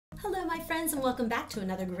my friends, and welcome back to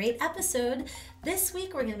another great episode. This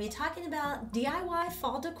week we're going to be talking about DIY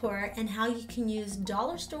fall decor and how you can use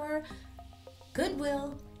dollar store,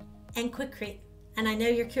 Goodwill, and Quikrete. And I know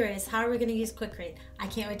you're curious, how are we going to use Quikrete? I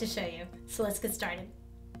can't wait to show you. So let's get started.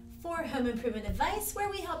 For home improvement advice, where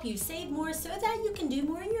we help you save more so that you can do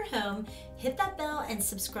more in your home, hit that bell and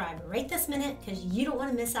subscribe right this minute because you don't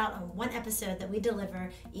want to miss out on one episode that we deliver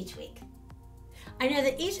each week. I know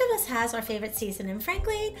that each of us has our favorite season, and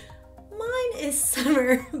frankly, mine is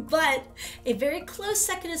summer, but a very close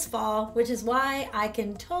second is fall, which is why I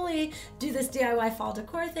can totally do this DIY fall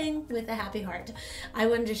decor thing with a happy heart. I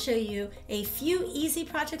wanted to show you a few easy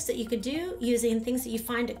projects that you could do using things that you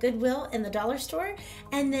find at Goodwill in the dollar store,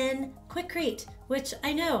 and then Quikrete, which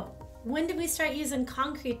I know, when did we start using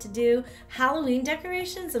concrete to do Halloween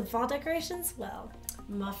decorations and fall decorations? Well,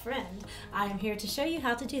 my friend, I'm here to show you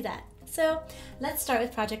how to do that. So let's start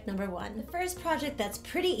with project number one. The first project that's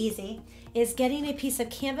pretty easy is getting a piece of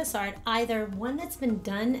canvas art, either one that's been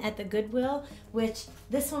done at the Goodwill, which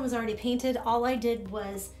this one was already painted. All I did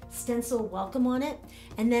was stencil welcome on it.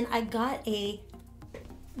 And then I got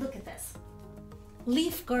look at this,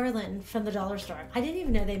 leaf garland from the dollar store. I didn't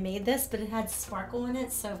even know they made this, but it had sparkle in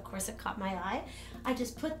it, so of course it caught my eye. I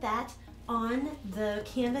just put that on the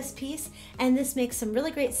canvas piece, and this makes some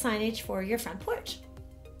really great signage for your front porch.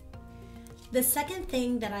 The second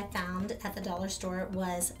thing that I found at the dollar store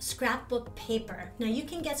was scrapbook paper. Now you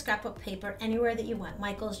can get scrapbook paper anywhere that you want,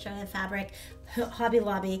 Michael's, Joann Fabric, Hobby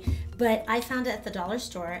Lobby, but I found it at the dollar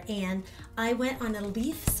store, and I went on a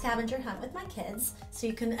leaf scavenger hunt with my kids, so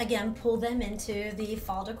you can again pull them into the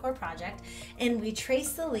fall decor project, and we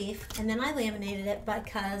traced the leaf, and then I laminated it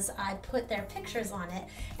because I put their pictures on it,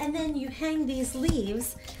 and then you hang these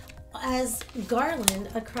leaves as garland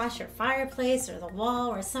across your fireplace or the wall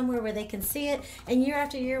or somewhere where they can see it, and year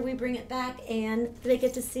after year we bring it back and they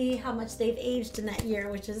get to see how much they've aged in that year,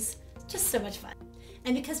 which is just so much fun.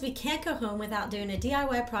 And because we can't go home without doing a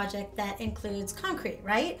DIY project that includes concrete,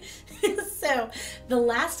 right? So the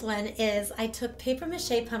last one is I took paper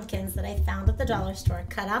mache pumpkins that I found at the dollar store,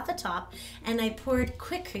 cut out the top, and I poured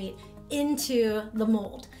Quikrete into the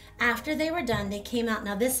mold. After they were done, they came out.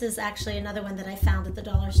 Now this is actually another one that I found at the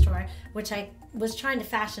dollar store, which I was trying to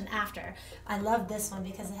fashion after. I love this one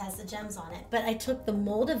because it has the gems on it. But I took the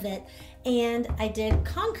mold of it and I did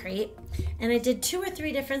concrete, and I did 2 or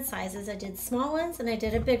 3 different sizes. I did small ones and I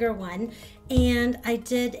did a bigger one, and I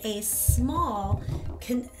did a small,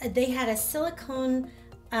 they had a silicone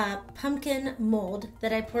pumpkin mold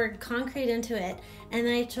that I poured concrete into it, and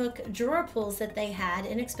then I took drawer pulls that they had,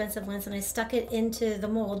 inexpensive ones, and I stuck it into the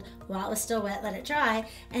mold while it was still wet, let it dry,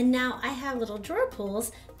 and now I have little drawer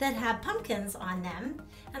pulls that have pumpkins on them,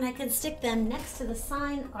 and I can stick them next to the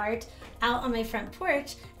sign art out on my front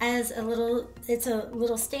porch as it's a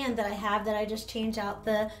little stand that I have that I just change out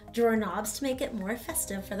the drawer knobs to make it more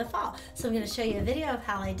festive for the fall. So I'm going to show you a video of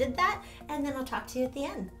how I did that, and then I'll talk to you at the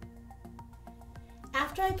end.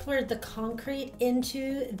 After I poured the concrete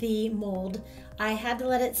into the mold, I had to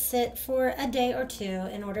let it sit for a day or 2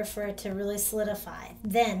 in order for it to really solidify.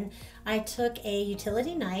 Then I took a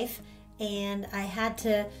utility knife and I had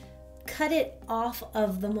to cut it off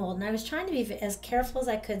of the mold. And I was trying to be as careful as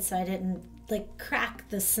I could so I didn't crack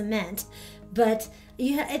the cement, but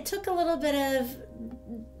it took a little bit of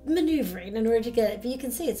maneuvering in order to get it, but you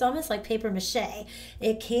can see it's almost like paper mache.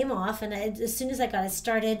 It came off, and as soon as I got it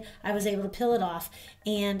started, I was able to peel it off.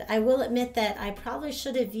 And I will admit that I probably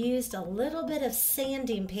should have used a little bit of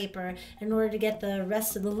sanding paper in order to get the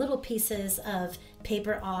rest of the little pieces of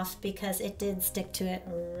paper off, because it did stick to it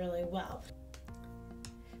really well.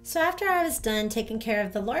 So after I was done taking care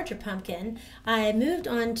of the larger pumpkin, I moved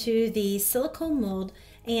on to the silicone mold,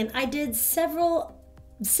 and I did several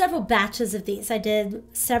batches of these. I did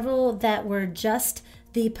several that were just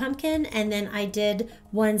the pumpkin, and then I did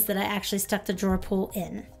ones that I actually stuck the drawer pull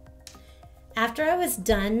in. After I was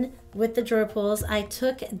done with the drawer pulls, I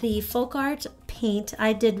took the folk art paint.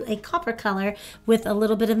 I did a copper color with a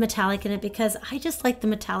little bit of metallic in it because I just like the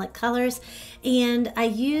metallic colors, and I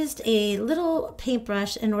used a little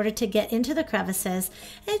paintbrush in order to get into the crevices.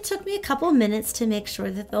 And it took me a couple minutes to make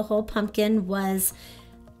sure that the whole pumpkin was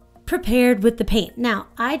prepared with the paint. Now,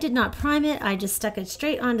 I did not prime it. I just stuck it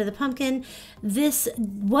straight onto the pumpkin. This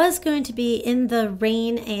was going to be in the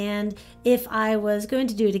rain, and if I was going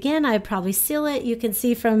to do it again, I'd probably seal it. You can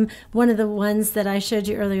see from one of the ones that I showed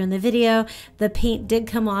you earlier in the video, the paint did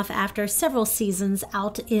come off after several seasons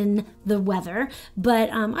out in the weather, but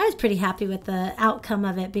I was pretty happy with the outcome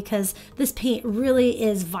of it because this paint really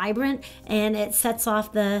is vibrant and it sets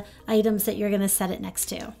off the items that you're going to set it next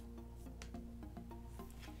to.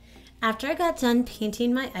 After I got done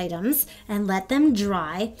painting my items and let them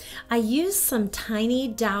dry, I used some tiny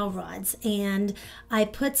dowel rods and I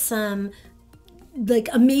put some like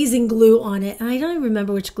amazing glue on it. And I don't even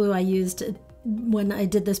remember which glue I used when I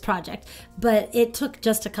did this project, but it took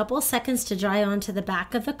just a couple of seconds to dry onto the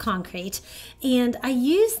back of the concrete. And I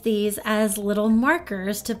used these as little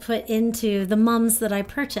markers to put into the mums that I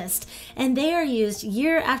purchased. And they are used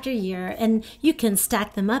year after year, and you can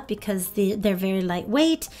stack them up because they're very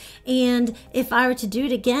lightweight. And if I were to do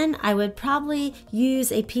it again, I would probably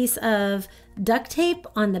use a piece of duct tape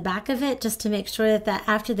on the back of it just to make sure that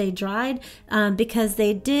after they dried, because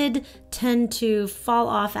they did tend to fall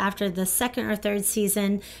off after the second or third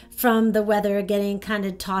season from the weather getting kind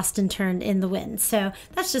of tossed and turned in the wind. So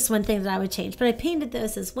that's just one thing that I would change. But I painted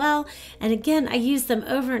those as well. And again, I use them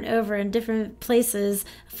over and over in different places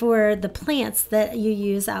for the plants that you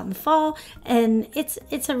use out in the fall. And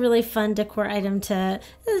it's a really fun decor item to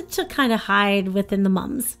kind of hide within the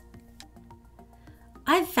mums.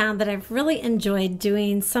 I've found that I've really enjoyed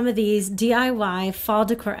doing some of these DIY fall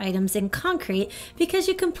decor items in concrete because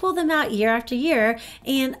you can pull them out year after year,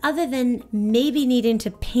 and other than maybe needing to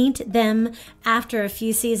paint them after a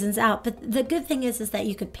few seasons out, but the good thing is that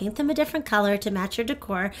you could paint them a different color to match your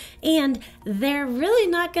decor, and they're really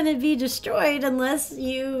not going to be destroyed unless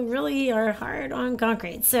you really are hard on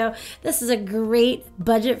concrete. So this is a great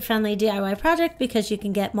budget-friendly DIY project because you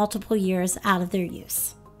can get multiple years out of their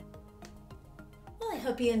use. I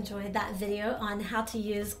hope you enjoyed that video on how to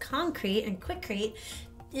use concrete and Quikrete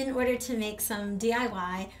in order to make some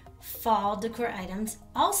DIY fall decor items,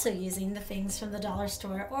 also using the things from the dollar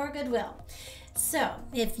store or Goodwill. So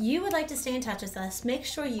if you would like to stay in touch with us, make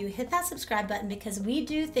sure you hit that subscribe button because we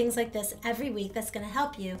do things like this every week that's going to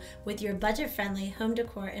help you with your budget-friendly home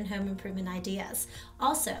decor and home improvement ideas.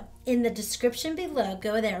 Also, in the description below,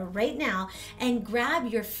 go there right now and grab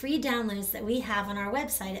your free downloads that we have on our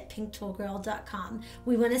website at PinkToolGirl.com.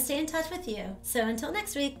 We want to stay in touch with you. So until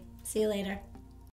next week, see you later.